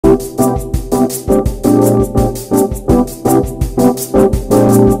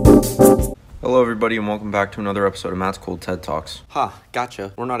Hello everybody and welcome back to another episode of Matt's Cool TED Talks.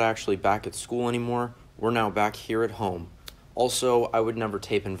 Gotcha. We're not actually back at school anymore. We're now back here at home. Also, I would never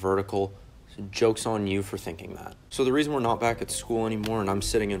tape in vertical. So joke's on you for thinking that. So the reason we're not back at school anymore and I'm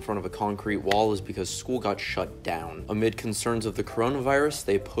sitting in front of a concrete wall is because school got shut down. Amid concerns of the coronavirus,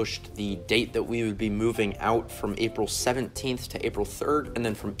 they pushed the date that we would be moving out from April 17th to April 3rd, and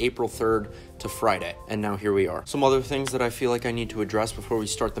then from April 3rd to Friday. And now here we are. Some other things that I feel like I need to address before we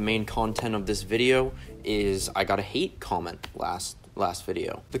start the main content of this video is I got a hate comment last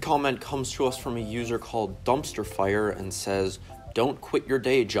video. The comment comes to us from a user called Dumpster Fire and says, "Don't quit your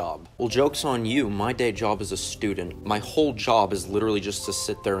day job." Well, joke's on you. My day job is a student. My whole job is literally just to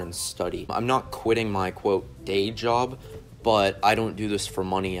sit there and study. I'm not quitting my, quote, day job, but I don't do this for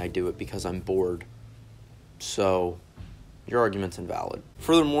money. I do it because I'm bored. So, your argument's invalid.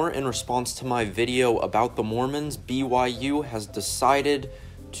 Furthermore, in response to my video about the Mormons, BYU has decided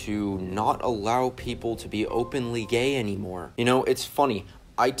to not allow people to be openly gay anymore. You know, it's funny.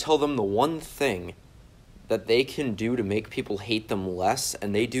 I tell them the one thing that they can do to make people hate them less,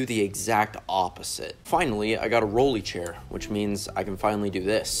 and they do the exact opposite. Finally, I got a rolly chair, which means I can finally do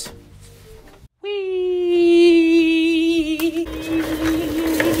this. Whee!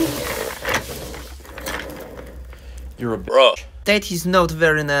 You're a bitch. That is not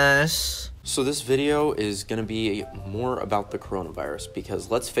very nice. So this video is gonna be more about the coronavirus, because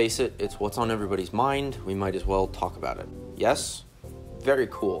let's face it, it's what's on everybody's mind. We might as well talk about it. Yes? Very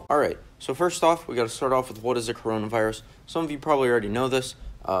cool. All right. So first off, we got to start off with what is a coronavirus. Some of you probably already know this.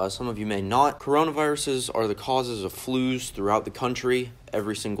 Some of you may not. Coronaviruses are the causes of flus throughout the country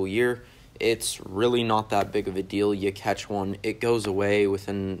every single year. It's really not that big of a deal. You catch one, it goes away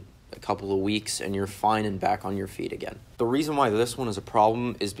within a couple of weeks, and you're fine and back on your feet again. The reason why this one is a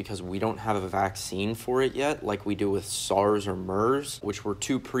problem is because we don't have a vaccine for it yet, like we do with SARS or MERS, which were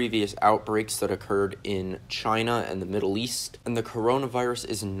two previous outbreaks that occurred in China and the Middle East. And the coronavirus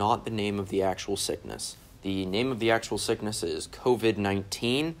is not the name of the actual sickness. The name of the actual sickness is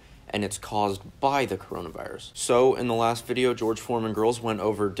COVID-19, and it's caused by the coronavirus. So, in the last video, George Foreman Girls went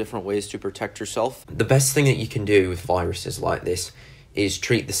over different ways to protect yourself. The best thing that you can do with viruses like this is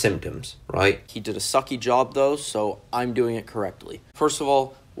treat the symptoms, right? He did a sucky job though, so I'm doing it correctly. First of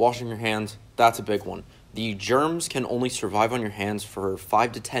all, washing your hands, that's a big one. The germs can only survive on your hands for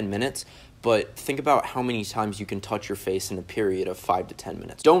 5 to 10 minutes, but think about how many times you can touch your face in a period of 5 to 10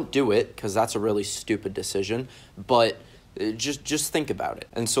 minutes. Don't do it, because that's a really stupid decision, but just think about it.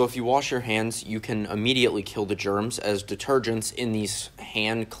 And so if you wash your hands, you can immediately kill the germs, as detergents in these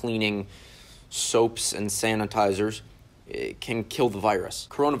hand cleaning soaps and sanitizers can kill the virus.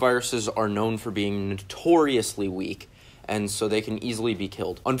 Coronaviruses are known for being notoriously weak, and so they can easily be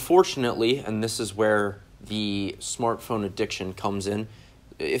killed. Unfortunately, and this is where the smartphone addiction comes in,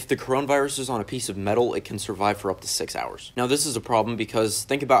 if the coronavirus is on a piece of metal, it can survive for up to 6 hours. Now, this is a problem because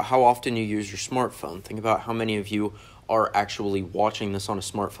think about how often you use your smartphone. Think about how many of you are actually watching this on a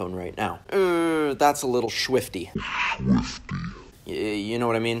smartphone right now. That's a little swifty. You know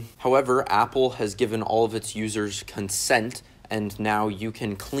what I mean? However, Apple has given all of its users consent, and now you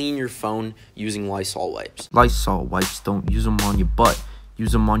can clean your phone using Lysol wipes. Lysol wipes, don't use them on your butt.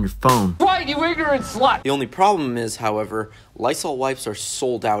 Use them on your phone. Right, you ignorant slut! The only problem is, however, Lysol wipes are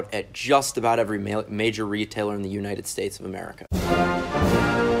sold out at just about every major retailer in the United States of America.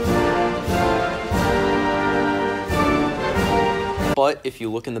 But if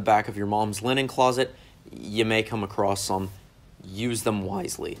you look in the back of your mom's linen closet, you may come across some. Use them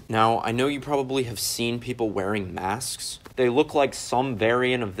wisely. Now, I know you probably have seen people wearing masks. They look like some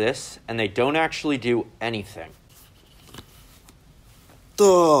variant of this, and they don't actually do anything.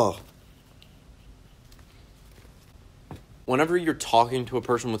 Duh. Whenever you're talking to a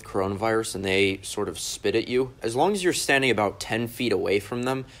person with coronavirus and they sort of spit at you, as long as you're standing about 10 feet away from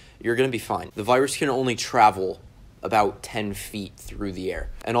them, you're going to be fine. The virus can only travel about 10 feet through the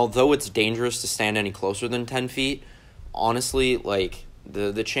air. And although it's dangerous to stand any closer than 10 feet, honestly, like,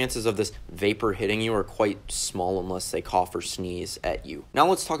 the chances of this vapor hitting you are quite small unless they cough or sneeze at you. Now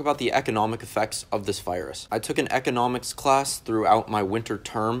let's talk about the economic effects of this virus. I took an economics class throughout my winter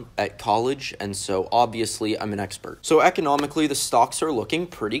term at college, and so obviously I'm an expert. So economically, the stocks are looking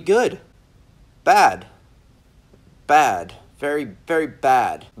pretty good. Bad. Bad. Very, very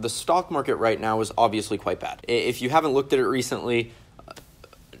bad. The stock market right now is obviously quite bad. If you haven't looked at it recently,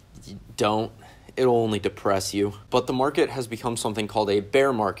 don't. it'll only depress you. But the market has become something called a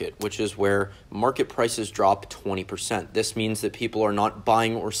bear market, which is where market prices drop 20%. This means that people are not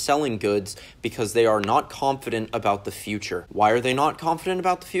buying or selling goods because they are not confident about the future. Why are they not confident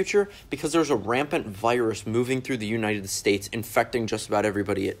about the future? Because there's a rampant virus moving through the United States, infecting just about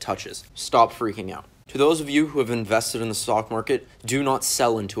everybody it touches. Stop freaking out. To those of you who have invested in the stock market, do not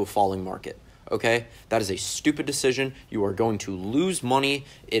sell into a falling market. Okay? That is a stupid decision. You are going to lose money.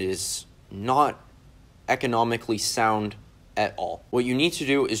 It is not economically sound at all. What you need to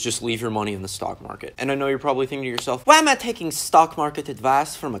do is just leave your money in the stock market. And I know you're probably thinking to yourself, why am I taking stock market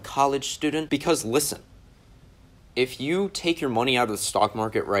advice from a college student? Because listen, if you take your money out of the stock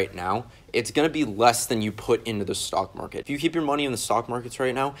market right now, it's going to be less than you put into the stock market. If you keep your money in the stock markets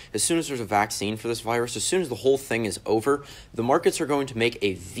right now, as soon as there's a vaccine for this virus, as soon as the whole thing is over, the markets are going to make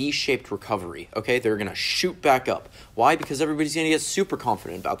a V-shaped recovery, okay? They're going to shoot back up. Why? Because everybody's going to get super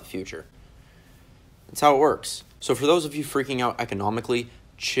confident about the future. That's how it works. So for those of you freaking out economically,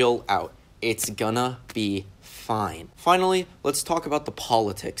 chill out. It's gonna be fine. Finally, let's talk about the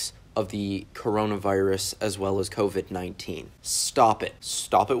politics of the coronavirus as well as COVID-19. Stop it.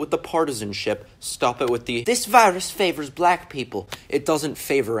 Stop it with the partisanship. Stop it with the, this virus favors black people. It doesn't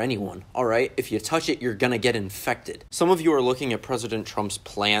favor anyone, all right? If you touch it, you're gonna get infected. Some of you are looking at President Trump's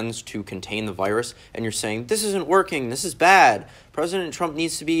plans to contain the virus, and you're saying, this isn't working, this is bad. President Trump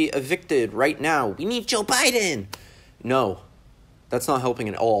needs to be evicted right now. We need Joe Biden. No, that's not helping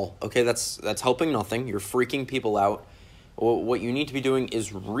at all, okay? That's helping nothing. You're freaking people out. What you need to be doing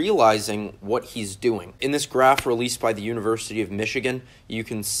is realizing what he's doing. In this graph released by the University of Michigan, you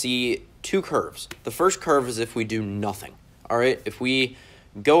can see two curves. The first curve is if we do nothing, all right? If we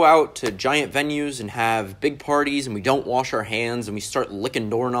go out to giant venues and have big parties and we don't wash our hands and we start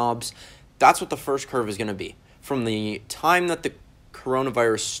licking doorknobs, that's what the first curve is going to be. From the time that the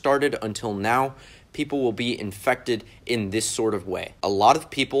coronavirus started until now, people will be infected in this sort of way. A lot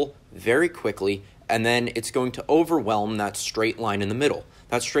of people very quickly, and then it's going to overwhelm that straight line in the middle.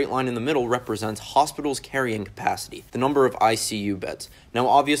 That straight line in the middle represents hospitals' carrying capacity, the number of ICU beds. Now,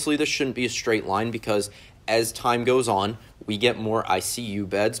 obviously, this shouldn't be a straight line because as time goes on, we get more ICU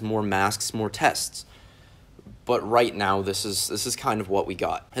beds, more masks, more tests. But right now, this is kind of what we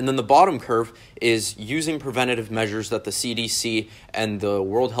got. And then the bottom curve is using preventative measures that the CDC and the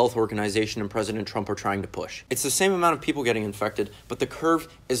World Health Organization and President Trump are trying to push. It's the same amount of people getting infected, but the curve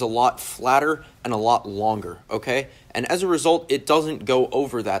is a lot flatter and a lot longer, okay? And as a result, it doesn't go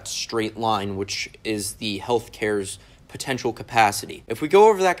over that straight line, which is the healthcare's potential capacity. If we go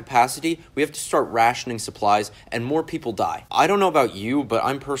over that capacity, we have to start rationing supplies and more people die. I don't know about you, but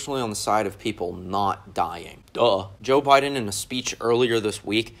I'm personally on the side of people not dying. Duh. Joe Biden, in a speech earlier this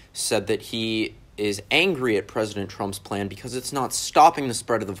week, said that he is angry at President Trump's plan because it's not stopping the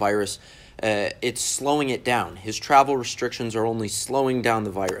spread of the virus. It's slowing it down. His travel restrictions are only slowing down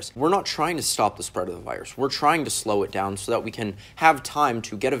the virus. We're not trying to stop the spread of the virus. We're trying to slow it down so that we can have time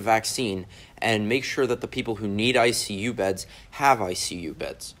to get a vaccine and make sure that the people who need ICU beds have ICU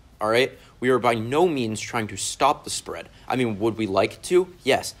beds. All right? We are by no means trying to stop the spread. I mean, would we like to?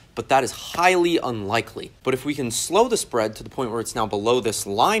 Yes, but that is highly unlikely. But if we can slow the spread to the point where it's now below this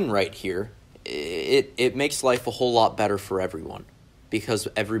line right here, it makes life a whole lot better for everyone, because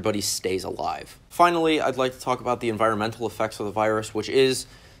everybody stays alive. Finally, I'd like to talk about the environmental effects of the virus, which is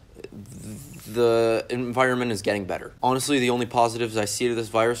the environment is getting better. Honestly, the only positives I see to this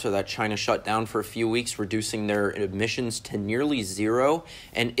virus are that China shut down for a few weeks, reducing their emissions to nearly zero,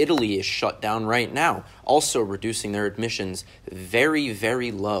 and Italy is shut down right now, also reducing their emissions very,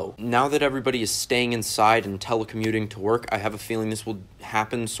 very low. Now that everybody is staying inside and telecommuting to work, I have a feeling this will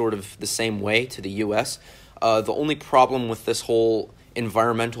happen sort of the same way to the US. The only problem with this whole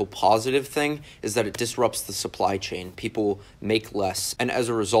environmental positive thing is that it disrupts the supply chain. People make less, and as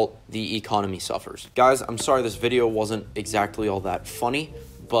a result, the economy suffers. Guys, I'm sorry this video wasn't exactly all that funny,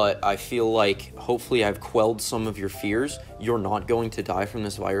 but I feel like hopefully I've quelled some of your fears. You're not going to die from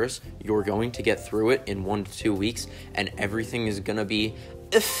this virus. You're going to get through it in 1 to 2 weeks, and everything is gonna be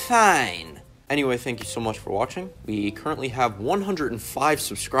fine. Anyway, thank you so much for watching. We currently have 105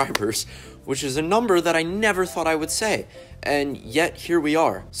 subscribers, which is a number that I never thought I would say, and yet here we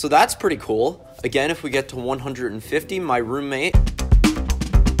are. So that's pretty cool. Again, if we get to 150, my roommate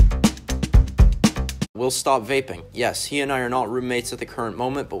will stop vaping. Yes, he and I are not roommates at the current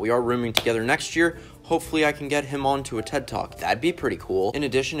moment, but we are rooming together next year. Hopefully I can get him onto a TED Talk. That'd be pretty cool. In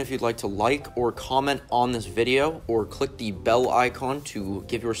addition, if you'd like to like or comment on this video, or click the bell icon to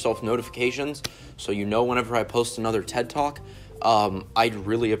give yourself notifications so you know whenever I post another TED Talk, I'd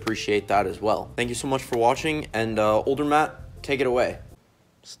really appreciate that as well. Thank you so much for watching, and Older Matt, take it away.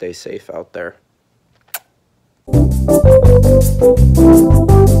 Stay safe out there.